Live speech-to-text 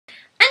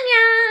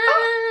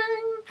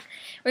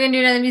We're gonna do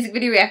another music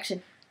video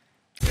reaction.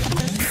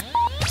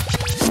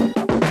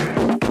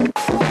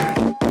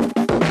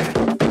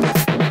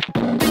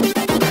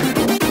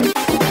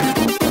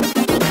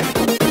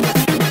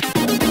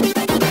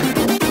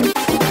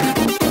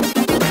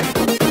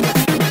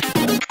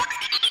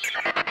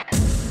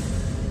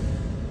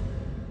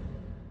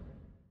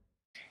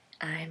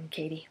 I'm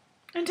Katie.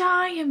 And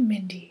I am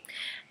Mindy.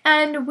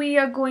 And we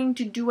are going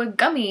to do a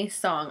Gummy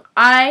song.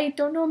 I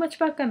don't know much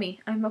about Gummy.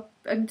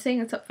 I'm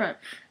saying this up front.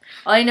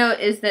 All I know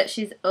is that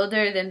she's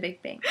older than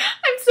Big Bang.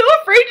 I'm so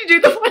afraid to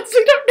do the ones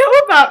we don't know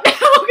about now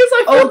because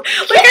I feel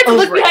like I have to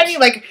look behind me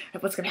like,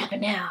 what's going to happen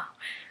now?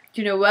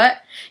 Do you know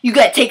what? You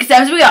gotta take us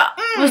as we are.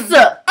 What's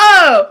up?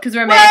 Oh! Because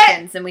we're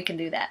Americans and we can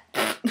do that.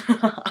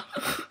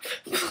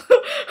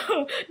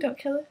 Don't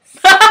kill us.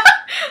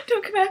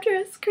 Don't come after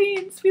us,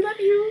 Queens. We love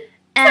you.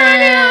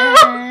 No.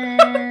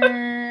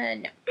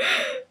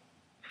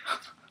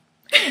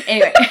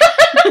 Anyway.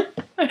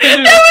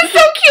 That was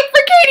so cute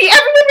for Katie.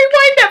 Everyone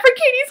rewind that for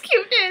Katie's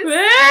cuteness.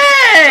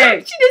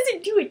 Hey! She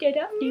doesn't do it that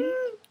often.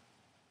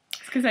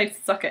 It's because I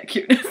suck at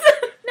cuteness.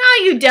 No,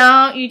 you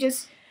don't. You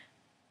just...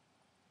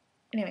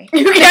 Anyway.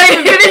 You can't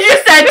even finish your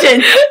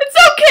sentence. It's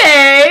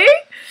okay.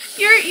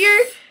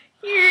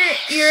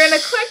 You're an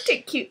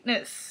eclectic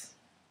cuteness.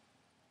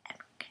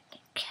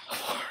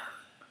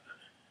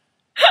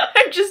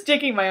 I'm just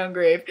digging my own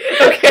grave.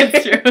 Okay,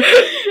 that's true.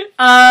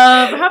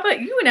 How about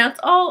you announce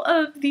all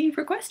of the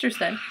requesters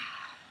then?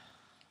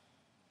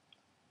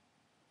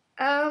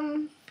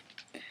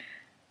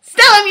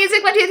 Stella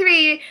Music 1, 2,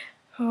 3.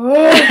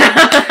 Oh.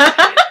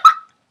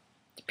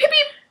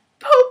 Pippi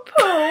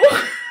Popo.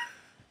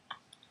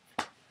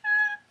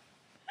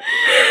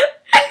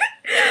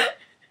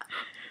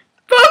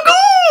 Bungle.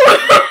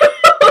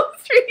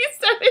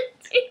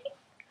 317.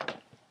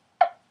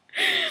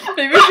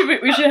 Maybe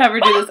we should have her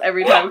do this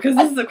every time because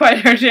this is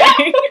quite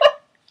entertaining.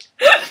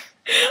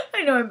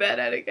 I know I'm bad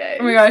at it, guys.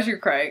 Oh my gosh, you're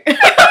crying.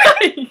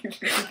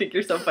 You think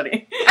you're so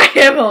funny. I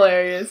am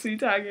hilarious. What are you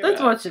talking about?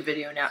 Let's watch the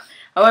video now.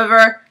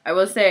 However, I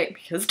will say,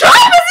 because Tom is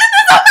in this!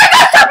 Oh my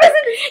gosh, Tom is in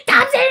it!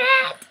 Tom's in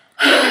it!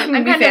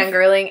 I'm kind of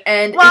fangirling,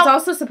 and it's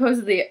also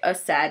supposedly a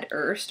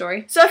sadder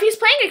story. So if he's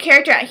playing a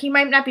character, he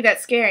might not be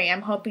that scary.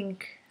 I'm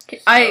hoping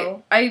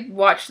so. I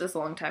watched this a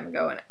long time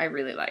ago, and I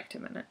really liked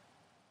him in it.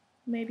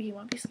 Maybe he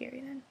won't be scary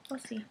then. We'll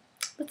see.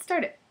 Let's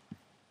start it.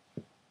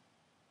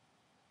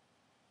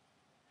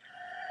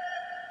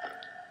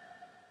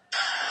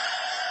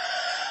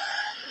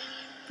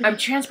 I'm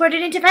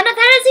transported into Final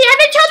Fantasy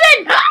having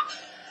children!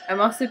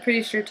 I'm also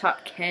pretty sure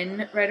Top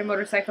can ride a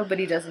motorcycle, but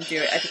he doesn't do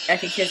it. I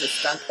think he has a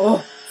stunt.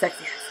 Oh,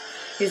 sexy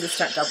ass. He has a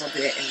stunt double do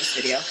it in this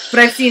video. But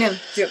I've seen him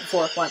do it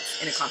before once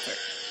in a concert.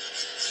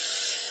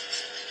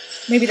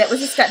 Maybe that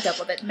was a stunt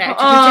double that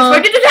magically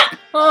transported to the top!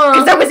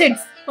 Because that was it!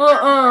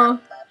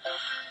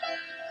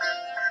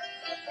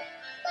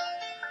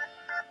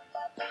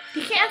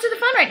 He can't answer the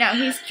phone right now.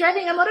 He's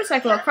driving a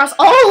motorcycle across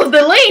all of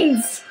the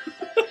lanes!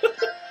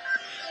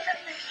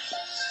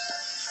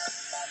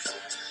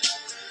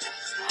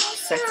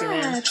 Sexy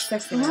man.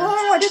 Sexy man.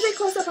 Oh, why did they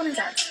close up on his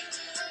eyes?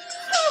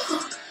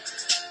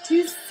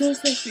 He's so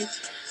sexy.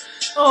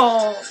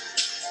 Oh.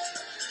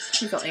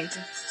 He's all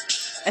angry.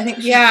 I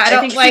think she, I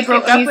don't like she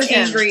broke up with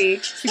him. Angry.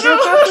 She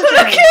broke up with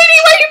him.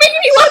 Katie, why are you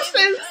making me watch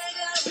this?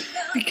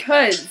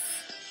 Because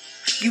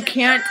you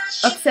can't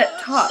upset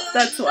Top.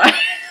 That's why.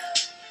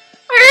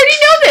 I already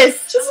know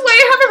this. This is why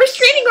I have a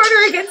restraining order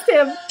against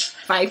him.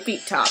 5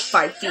 feet, Top.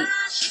 5 feet.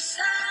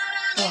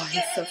 Oh,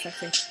 he's so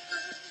sexy.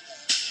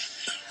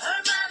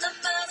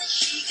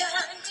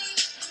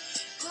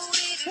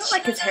 I don't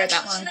like his hair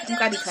that long. I'm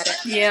glad he cut it.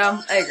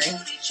 Yeah, I agree.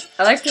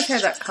 I like his hair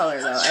that color,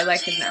 though. I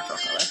like his natural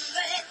color.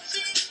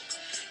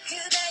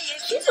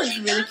 She looks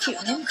really cute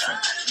and innocent.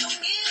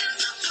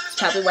 That's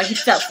probably why he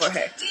fell for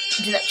her.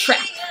 Into that trap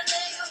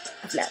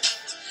of love.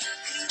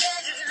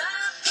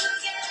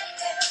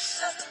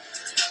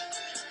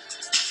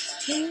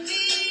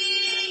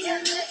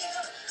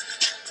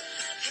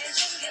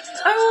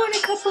 I want a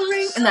couple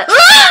rings. And that.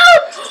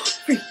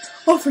 Free.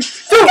 Oh, free.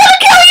 He's gonna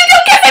kill you!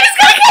 Don't kiss him! He's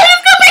gonna kill you!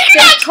 He's gonna break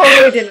your neck! They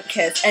totally didn't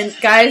kiss. And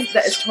guys,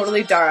 that is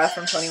totally Dara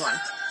from 21.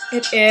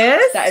 It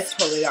is? That is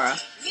totally Dara.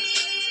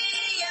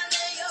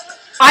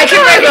 I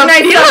can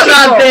recognize something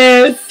about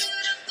this.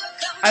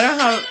 I don't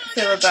know how I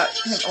feel about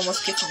him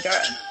almost kissing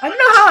Dara. I don't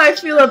know how I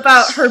feel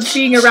about her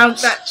being around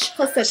that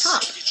plus the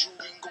top.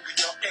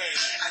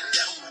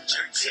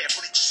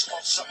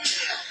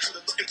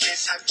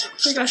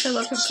 Oh my gosh, I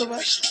love him so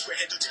much.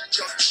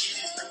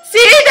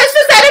 See, that's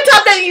the side of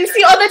top that you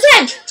see all the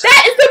time.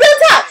 That is the real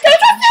top.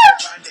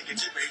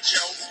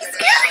 That's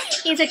scary.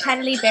 He's a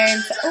cuddly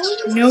bear.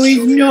 No,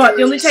 he's not.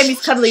 The only time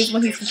he's cuddly is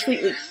when he's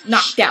completely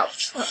knocked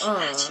out. I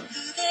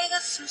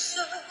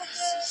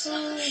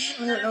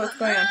don't know what's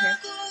going on here.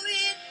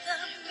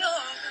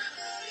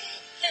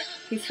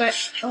 He's fine.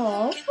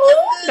 Oh,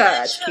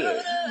 that's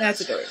cute.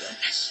 That's adorable.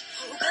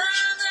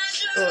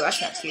 Oh, that's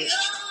not cute.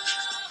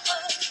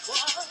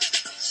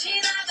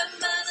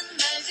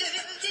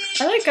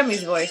 I like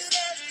Gummy's voice.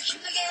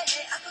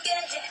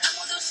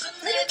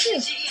 I do too.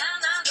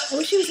 I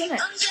wish she was in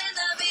it.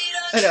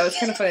 I know, it's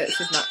kind of funny that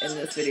she's not in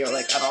this video,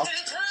 like, at all.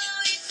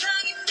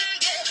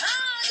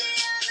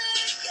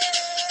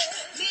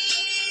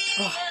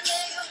 Oh.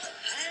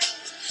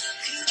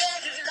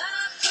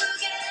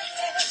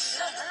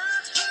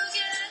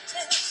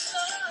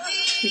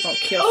 He gonna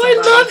kill somebody. I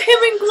love him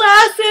in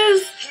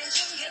glasses!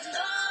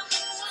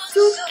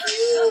 So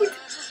cute!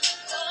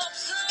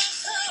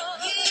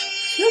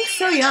 She looks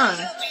so young.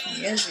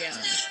 She is young.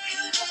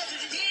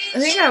 I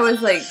think I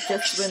was, like,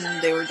 just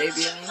when they were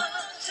debuting.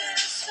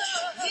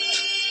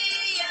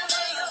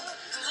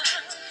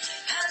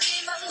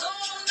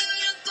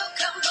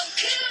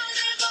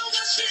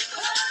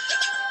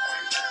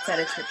 Is that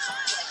a church?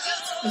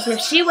 That's where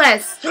she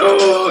was.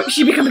 Is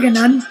she becoming a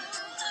nun?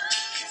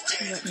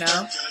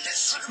 No.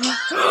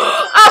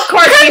 Of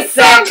course she's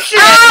sick!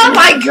 Oh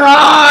my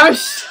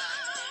gosh!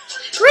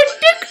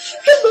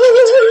 Predictable!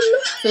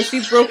 So she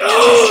broke.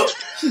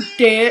 She's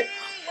dead.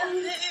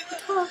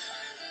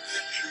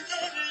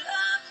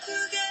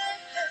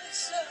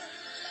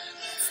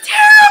 It's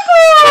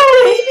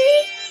terrible! Baby!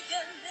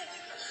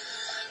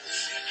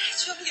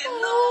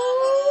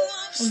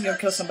 I'm gonna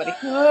kill somebody.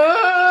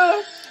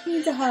 He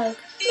needs a hug.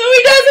 No,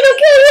 he doesn't. He'll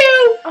kill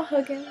you. I'll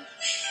hug him.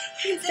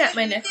 He can snap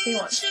my neck if he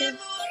wants to. You're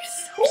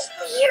so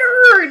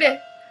weird!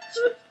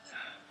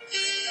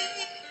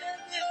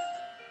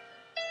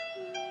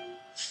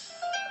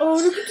 Oh,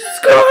 look at the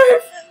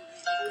scarf.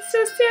 I'm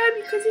so sad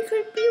because he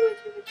couldn't be with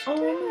you. Oh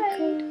my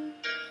god.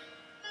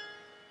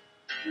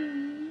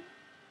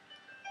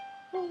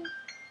 Oh.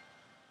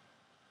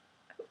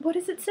 What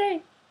does it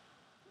say?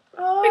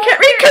 Oh, I can't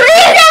read Korean!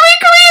 I can't read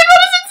Korean!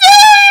 What does it say?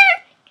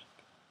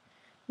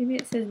 Maybe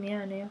it says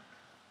meow now.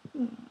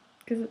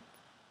 Because it's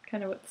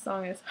kind of what the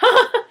song is.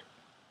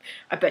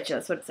 I bet you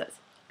that's what it says.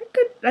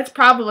 That's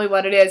probably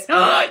what it is.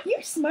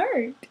 You're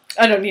smart.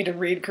 I don't need to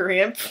read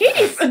Korean.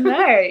 He's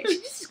smart. She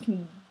just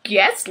can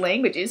guess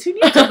languages. Who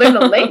needs to learn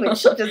the language?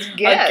 She'll just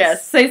guess. I'll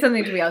guess. Say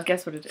something to me. I'll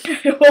guess what it is.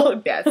 We'll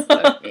guess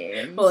what it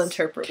means. We'll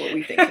interpret what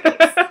we think it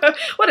is.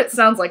 What it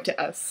sounds like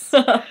to us.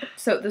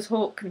 So this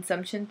whole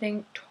consumption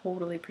thing,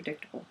 totally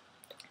predictable.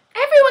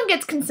 Everyone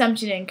gets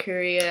consumption in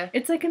Korea.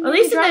 It's like At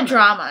least in the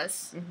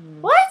dramas.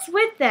 Mm-hmm. What's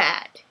with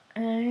that? I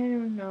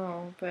don't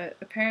know, but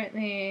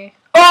apparently...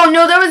 Oh,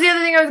 no, that was the other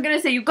thing I was going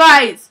to say. You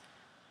guys,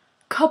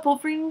 couple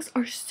rings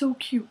are so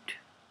cute.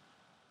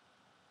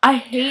 I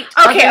hate...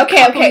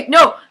 Okay.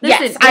 No,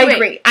 listen. Yes, I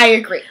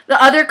agree. The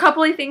other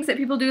coupley things that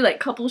people do, like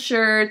couple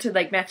shirts or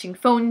like matching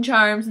phone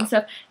charms and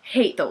stuff,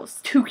 hate those.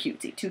 Too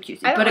cutesy.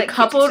 I don't But like a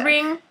couple cutesy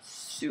ring,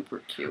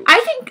 super cute.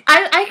 I think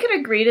I could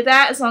agree to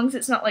that as long as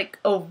it's not like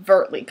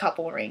overtly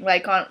couple ring,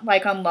 like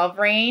on Love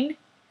Rain,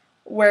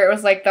 where it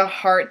was like the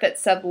heart that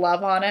said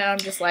love on it. I'm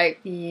just like,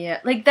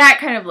 yeah, like that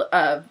kind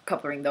of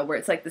couple ring though, where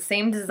it's like the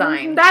same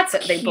design that's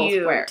that they both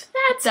wear.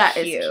 That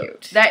is cute.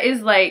 cute. That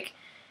is like,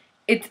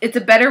 it's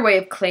a better way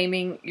of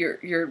claiming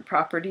your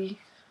property,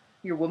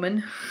 your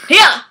woman.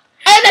 Yeah,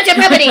 and that's your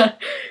property.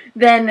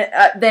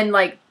 than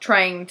like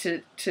trying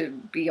to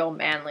be all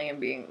manly and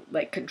being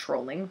like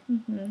controlling.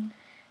 Mm-hmm.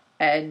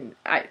 And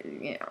I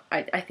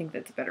think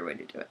that's a better way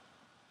to do it.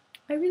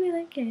 I really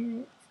like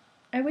it.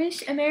 I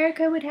wish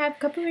America would have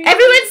couple rings.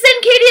 Everyone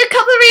send Katie a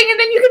couple ring and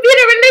then you can be in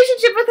a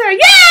relationship with her.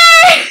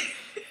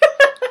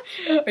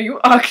 Yay! Are you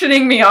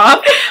auctioning me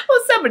off? Well,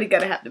 somebody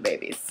gotta have the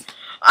babies.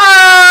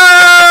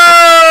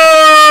 Oh!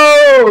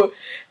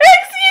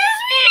 Excuse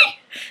me!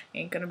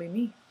 Ain't gonna be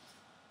me.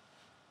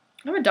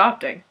 I'm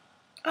adopting.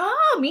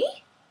 Oh,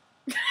 me?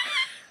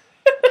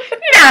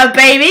 No,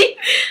 baby!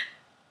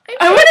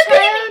 I want to be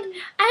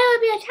I will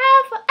be a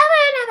child forever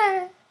and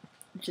ever.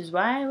 Which is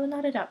why I will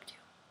not adopt you.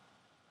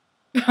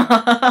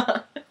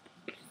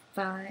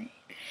 Fine.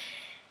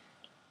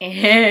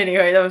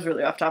 Anyway, that was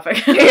really off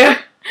topic. Yeah.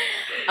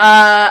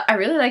 I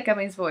really like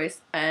Gummy's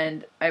voice,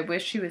 and I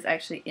wish she was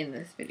actually in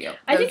this video.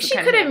 I think she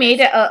could have made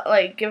it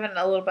like given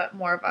a little bit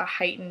more of a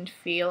heightened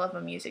feel of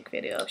a music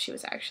video if she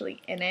was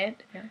actually in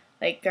it, yeah.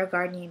 Like their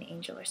guardian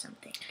angel or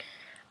something.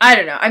 I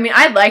don't know. I mean,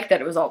 I like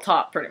that it was all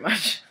top pretty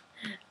much.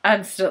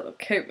 I'm still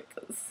okay with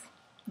this,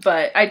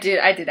 but I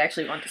did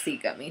actually want to see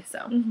Gummy,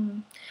 so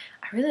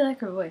I really like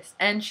her voice,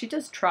 and she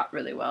does trot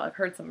really well. I've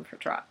heard some of her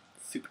trot,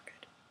 super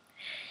good.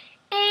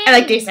 And I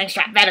like Daesung's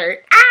trot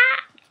better.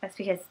 That's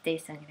because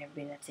Daesung and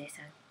everybody loves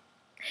Daesung.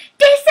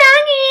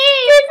 Daesung!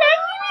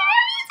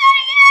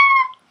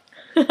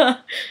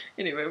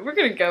 Anyway, we're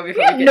gonna go before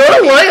we have no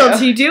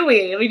loyalty, do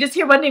we? We just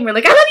hear one name, we're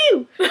like, I love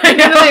you! I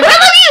know. I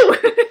love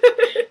you!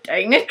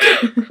 Dang it.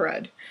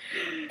 Crud.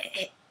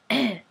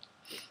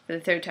 For the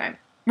third time.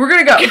 We're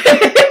gonna go.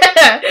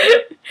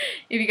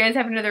 If you guys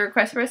have another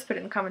request for us, put it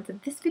in the comments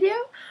of this video,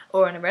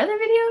 or on our other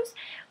videos,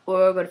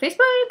 or go to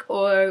Facebook,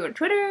 or go to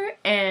Twitter,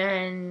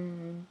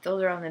 and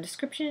those are all in the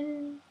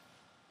description.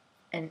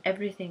 And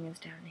everything is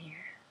down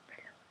here.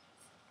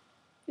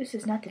 This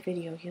is not the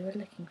video you were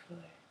looking for.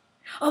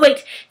 Oh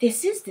wait,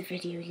 this is the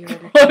video you were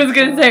looking for. I was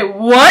gonna say,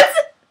 what?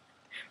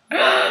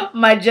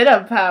 My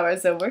Jedi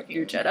powers are working.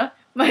 Your Jedi?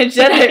 My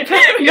Jedi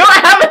powers. You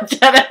don't have a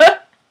Jedi.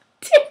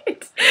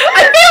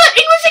 I fail at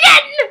English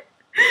again!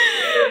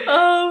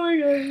 Oh my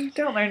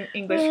learn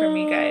English from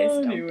me, guys.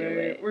 Don't do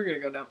Anyway, it. we're gonna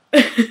go now.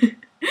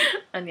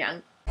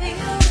 Annyeong.